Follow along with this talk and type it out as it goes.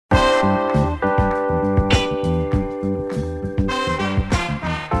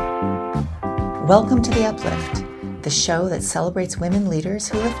Welcome to The Uplift, the show that celebrates women leaders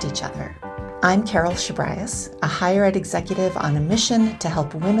who lift each other. I'm Carol Shabrias, a higher ed executive on a mission to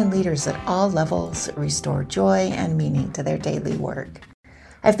help women leaders at all levels restore joy and meaning to their daily work.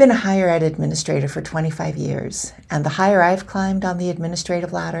 I've been a higher ed administrator for 25 years, and the higher I've climbed on the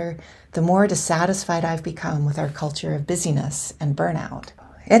administrative ladder, the more dissatisfied I've become with our culture of busyness and burnout.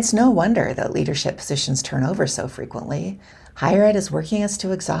 It's no wonder that leadership positions turn over so frequently. Higher ed is working us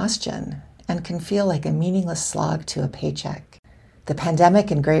to exhaustion and can feel like a meaningless slog to a paycheck. The pandemic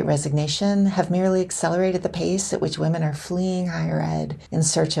and Great Resignation have merely accelerated the pace at which women are fleeing higher ed in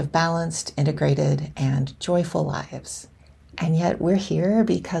search of balanced, integrated, and joyful lives. And yet we're here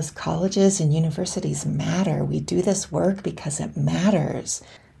because colleges and universities matter. We do this work because it matters.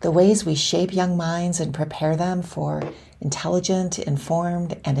 The ways we shape young minds and prepare them for intelligent,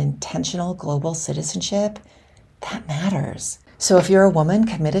 informed, and intentional global citizenship, that matters. So if you're a woman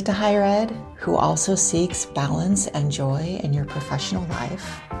committed to higher ed who also seeks balance and joy in your professional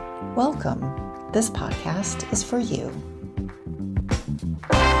life, welcome. This podcast is for you.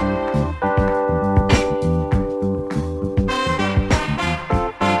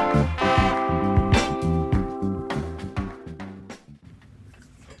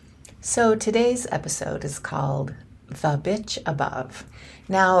 So today's episode is called The Bitch Above.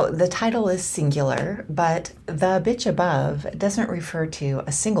 Now, the title is singular, but the bitch above doesn't refer to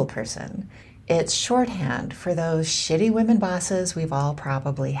a single person. It's shorthand for those shitty women bosses we've all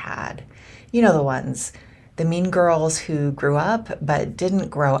probably had. You know the ones, the mean girls who grew up but didn't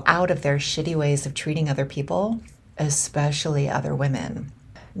grow out of their shitty ways of treating other people, especially other women.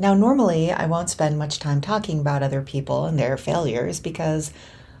 Now, normally I won't spend much time talking about other people and their failures because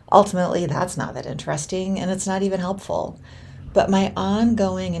ultimately that's not that interesting and it's not even helpful. But my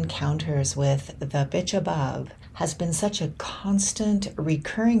ongoing encounters with the bitch above has been such a constant,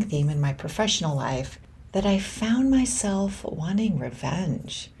 recurring theme in my professional life that I found myself wanting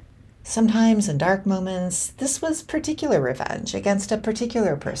revenge. Sometimes in dark moments, this was particular revenge against a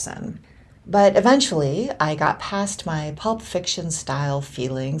particular person. But eventually, I got past my Pulp Fiction style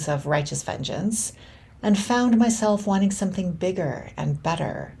feelings of righteous vengeance and found myself wanting something bigger and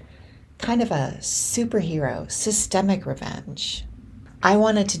better. Kind of a superhero, systemic revenge. I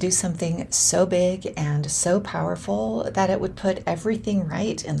wanted to do something so big and so powerful that it would put everything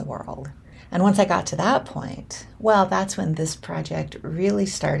right in the world. And once I got to that point, well, that's when this project really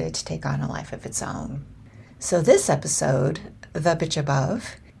started to take on a life of its own. So this episode, The Bitch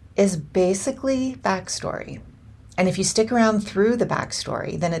Above, is basically backstory. And if you stick around through the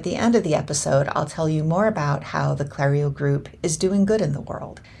backstory, then at the end of the episode, I'll tell you more about how the Clario Group is doing good in the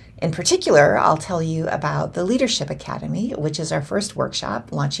world. In particular, I'll tell you about the Leadership Academy, which is our first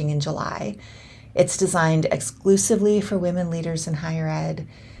workshop launching in July. It's designed exclusively for women leaders in higher ed,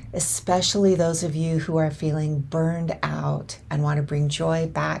 especially those of you who are feeling burned out and want to bring joy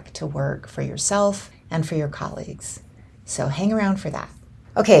back to work for yourself and for your colleagues. So hang around for that.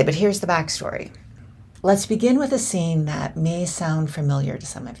 Okay, but here's the backstory. Let's begin with a scene that may sound familiar to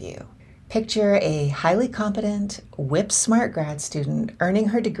some of you. Picture a highly competent, whip-smart grad student earning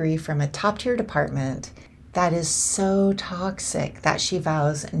her degree from a top-tier department that is so toxic that she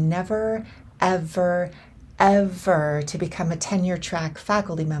vows never, ever, ever to become a tenure-track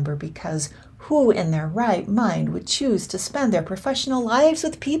faculty member because who in their right mind would choose to spend their professional lives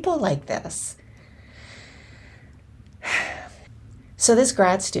with people like this? So this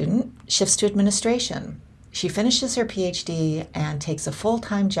grad student shifts to administration. She finishes her PhD and takes a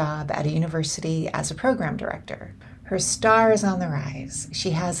full-time job at a university as a program director. Her star is on the rise. She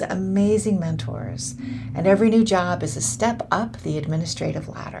has amazing mentors, and every new job is a step up the administrative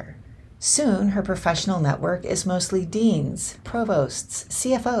ladder. Soon, her professional network is mostly deans, provosts,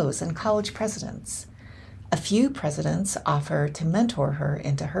 CFOs, and college presidents. A few presidents offer to mentor her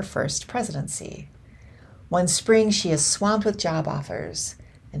into her first presidency. One spring, she is swamped with job offers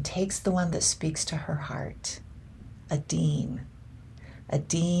and takes the one that speaks to her heart, a dean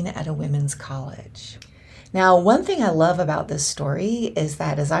at a women's college. Now, one thing I love about this story is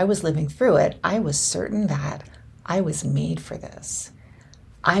that as I was living through it, I was certain that I was made for this.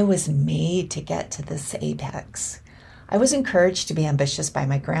 I was made to get to this apex. I was encouraged to be ambitious by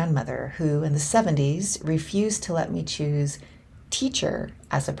my grandmother, who in the 70s refused to let me choose teacher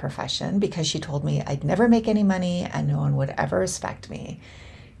as a profession because she told me I'd never make any money and no one would ever respect me.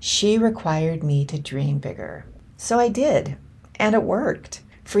 She required me to dream bigger. So I did, and it worked.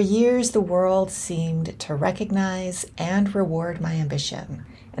 For years, the world seemed to recognize and reward my ambition.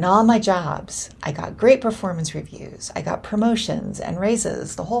 In all my jobs, I got great performance reviews. I got promotions and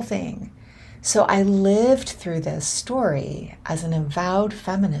raises, the whole thing. So I lived through this story as an avowed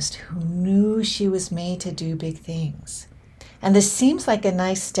feminist who knew she was made to do big things. And this seems like a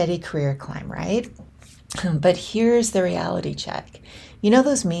nice, steady career climb, right? But here's the reality check. You know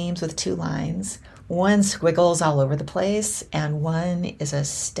those memes with two lines? One squiggles all over the place, and one is a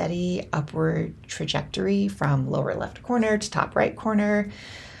steady upward trajectory from lower left corner to top right corner.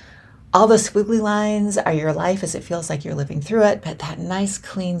 All those squiggly lines are your life as it feels like you're living through it, but that nice,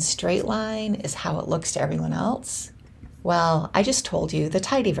 clean, straight line is how it looks to everyone else. Well, I just told you the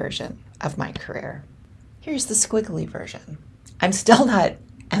tidy version of my career. Here's the squiggly version. I'm still not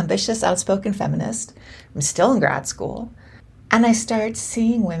ambitious, outspoken feminist. I'm still in grad school. And I start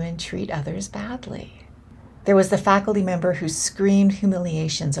seeing women treat others badly. There was the faculty member who screamed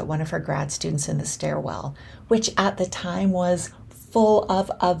humiliations at one of her grad students in the stairwell, which at the time was full of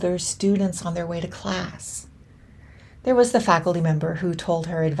other students on their way to class. There was the faculty member who told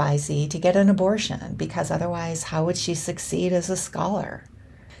her advisee to get an abortion because otherwise how would she succeed as a scholar?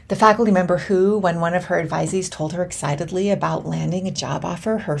 The faculty member who, when one of her advisees told her excitedly about landing a job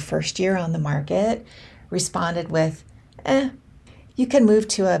offer her first year on the market, responded with, you can move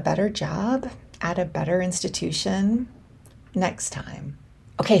to a better job at a better institution next time.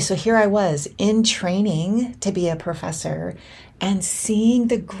 Okay, so here I was in training to be a professor and seeing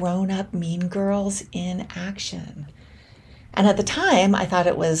the grown-up mean girls in action. And at the time, I thought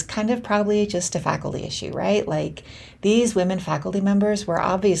it was kind of probably just a faculty issue, right? Like these women faculty members were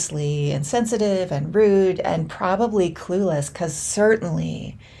obviously insensitive and rude and probably clueless because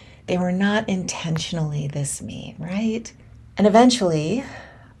certainly they were not intentionally this mean, right? And eventually,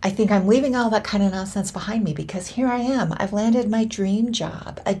 I think I'm leaving all that kind of nonsense behind me because here I am. I've landed my dream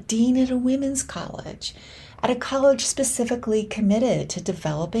job, a dean at a women's college, at a college specifically committed to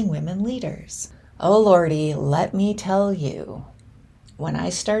developing women leaders. Oh Lordy, let me tell you, when I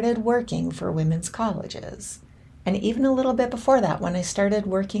started working for women's colleges, and even a little bit before that, when I started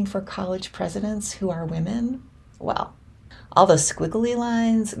working for college presidents who are women, well, all those squiggly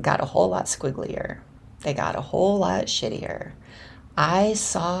lines got a whole lot squigglier. They got a whole lot shittier. I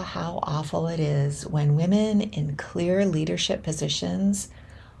saw how awful it is when women in clear leadership positions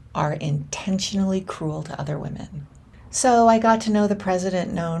are intentionally cruel to other women. So I got to know the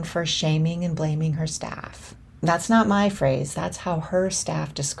president known for shaming and blaming her staff. That's not my phrase, that's how her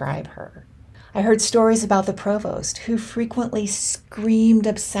staff describe her. I heard stories about the provost who frequently screamed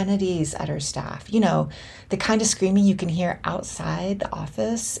obscenities at her staff. You know, the kind of screaming you can hear outside the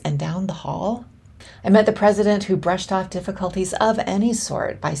office and down the hall. I met the president who brushed off difficulties of any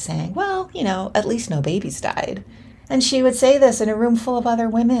sort by saying, well, at least no babies died. And she would say this in a room full of other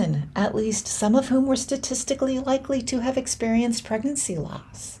women, at least some of whom were statistically likely to have experienced pregnancy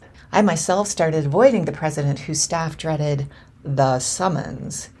loss. I myself started avoiding the president whose staff dreaded the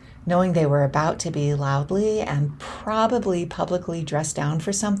summons, knowing they were about to be loudly and probably publicly dressed down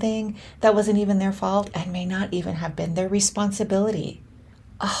for something that wasn't even their fault and may not even have been their responsibility.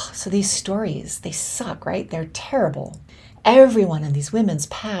 Oh, so these stories, they suck, right? They're terrible. Everyone in these women's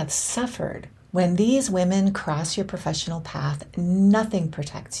paths suffered. When these women cross your professional path, nothing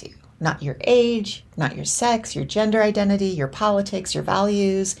protects you. Not your age, not your sex, your gender identity, your politics, your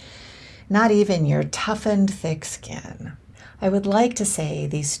values, not even your toughened, thick skin. I would like to say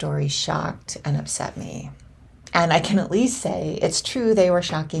these stories shocked and upset me. And I can at least say it's true they were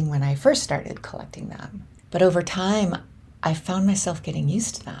shocking when I first started collecting them. But over time, I found myself getting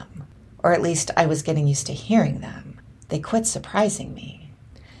used to them. Or at least I was getting used to hearing them. They quit surprising me.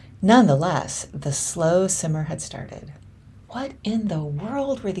 Nonetheless, the slow simmer had started. What in the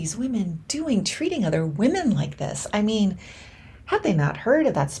world were these women doing, treating other women like this? I mean, had they not heard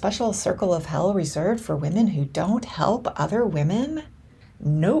of that special circle of hell reserved for women who don't help other women?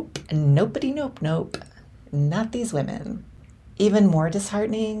 Nope, nopety nope, nope. Not these women. Even more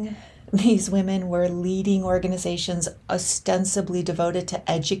disheartening, these women were leading organizations ostensibly devoted to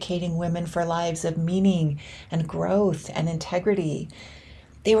educating women for lives of meaning and growth and integrity.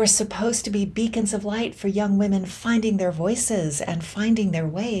 They were supposed to be beacons of light for young women finding their voices and finding their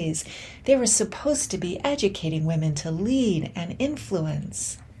ways. They were supposed to be educating women to lead and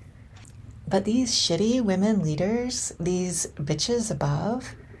influence. But these shitty women leaders, these bitches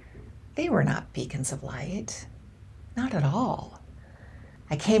above, they were not beacons of light. Not at all.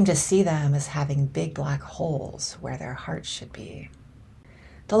 I came to see them as having big black holes where their hearts should be.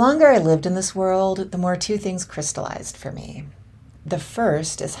 The longer I lived in this world, the more two things crystallized for me. The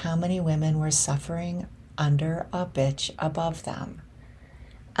first is how many women were suffering under a bitch above them.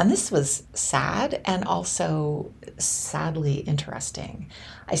 And this was sad and also sadly interesting.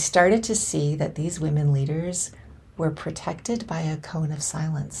 I started to see that these women leaders were protected by a cone of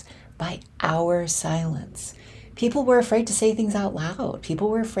silence, by our silence. People were afraid to say things out loud.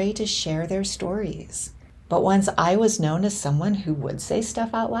 People were afraid to share their stories. But once I was known as someone who would say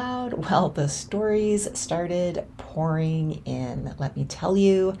stuff out loud, well, the stories started pouring in. Let me tell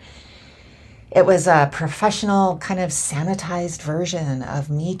you, it was a professional, kind of sanitized version of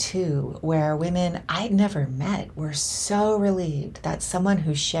Me Too, where women I'd never met were so relieved that someone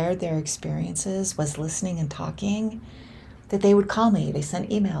who shared their experiences was listening and talking that they would call me. They sent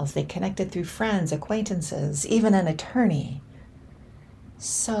emails. They connected through friends, acquaintances, even an attorney.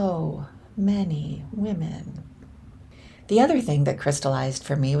 So many women. The other thing that crystallized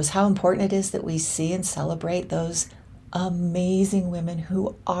for me was how important it is that we see and celebrate those amazing women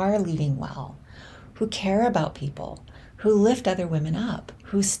who are leading well, who care about people, who lift other women up,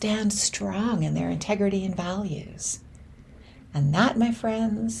 who stand strong in their integrity and values. And that, my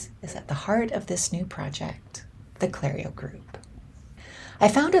friends, is at the heart of this new project, the Clario Group. I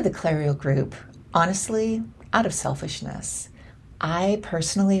founded the Clario Group, honestly, out of selfishness. I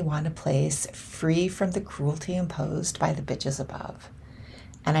personally want a place free from the cruelty imposed by the bitches above.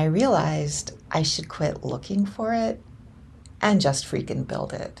 And I realized I should quit looking for it and just freaking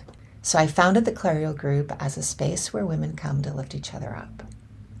build it. So I founded the Clario Group as a space where women come to lift each other up.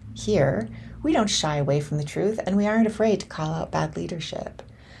 Here, we don't shy away from the truth, and we aren't afraid to call out bad leadership.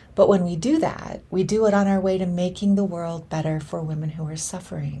 But when we do that, we do it on our way to making the world better for women who are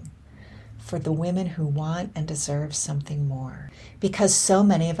suffering, for the women who want and deserve something more. Because so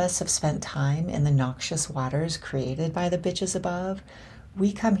many of us have spent time in the noxious waters created by the bitches above,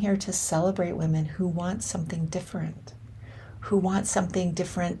 we come here to celebrate women who want something different, who want something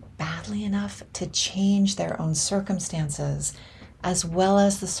different badly enough to change their own circumstances, as well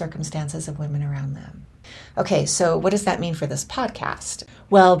as the circumstances of women around them. Okay, so what does that mean for this podcast?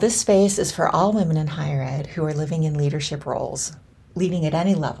 Well, this space is for all women in higher ed who are living in leadership roles, leading at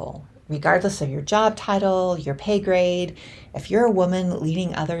any level, regardless of your job title, your pay grade. If you're a woman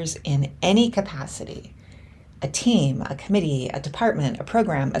leading others in any capacity, a team, a committee, a department, a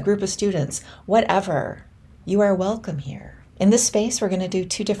program, a group of students, whatever, you are welcome here. In this space, we're going to do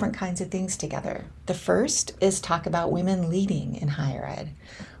two different kinds of things together. The first is talk about women leading in higher ed.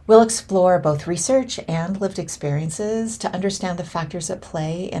 We'll explore both research and lived experiences to understand the factors at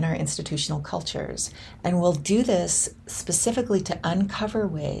play in our institutional cultures. And we'll do this specifically to uncover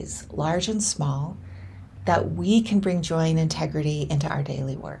ways, large and small, that we can bring joy and integrity into our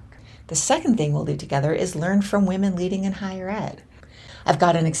daily work. The second thing we'll do together is learn from women leading in higher ed. I've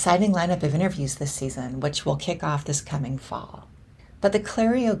got an exciting lineup of interviews this season, which will kick off this coming fall. But the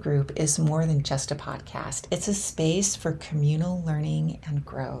Clario Group is more than just a podcast. It's a space for communal learning and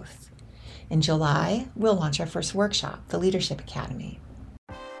growth. In July, we'll launch our first workshop, the Leadership Academy.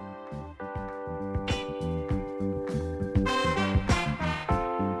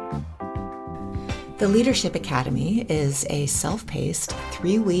 The Leadership Academy is a self-paced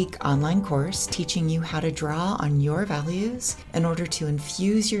 3-week online course teaching you how to draw on your values in order to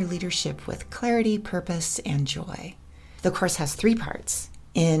infuse your leadership with clarity, purpose, and joy. The course has 3 parts.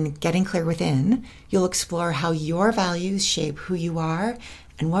 In Getting Clear Within, you'll explore how your values shape who you are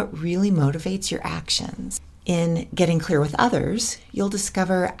and what really motivates your actions. In Getting Clear with Others, you'll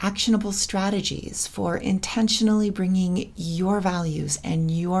discover actionable strategies for intentionally bringing your values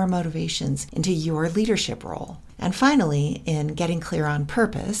and your motivations into your leadership role. And finally, in Getting Clear on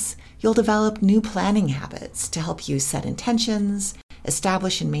Purpose, you'll develop new planning habits to help you set intentions,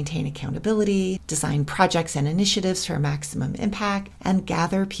 establish and maintain accountability, design projects and initiatives for maximum impact, and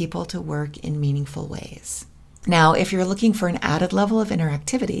gather people to work in meaningful ways. Now, if you're looking for an added level of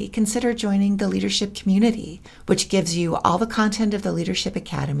interactivity, consider joining the Leadership Community, which gives you all the content of the Leadership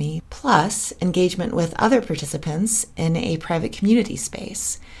Academy, plus engagement with other participants in a private community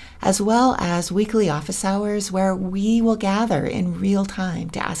space, as well as weekly office hours where we will gather in real time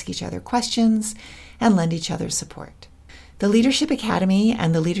to ask each other questions and lend each other support. The Leadership Academy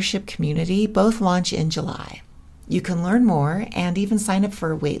and the Leadership Community both launch in July. You can learn more and even sign up for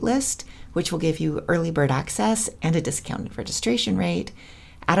a wait list, which will give you early bird access and a discounted registration rate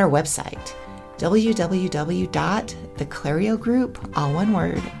at our website,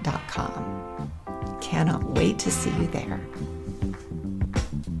 www.theclariogroup.com. Cannot wait to see you there.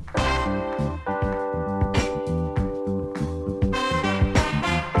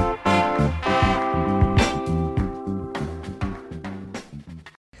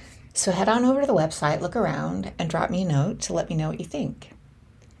 So head on over to the website, look around, and drop me a note to let me know what you think.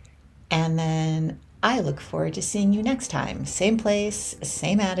 And then I look forward to seeing you next time. Same place,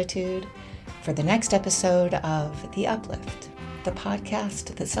 same attitude, for the next episode of The Uplift, the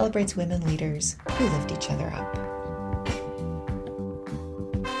podcast that celebrates women leaders who lift each other up.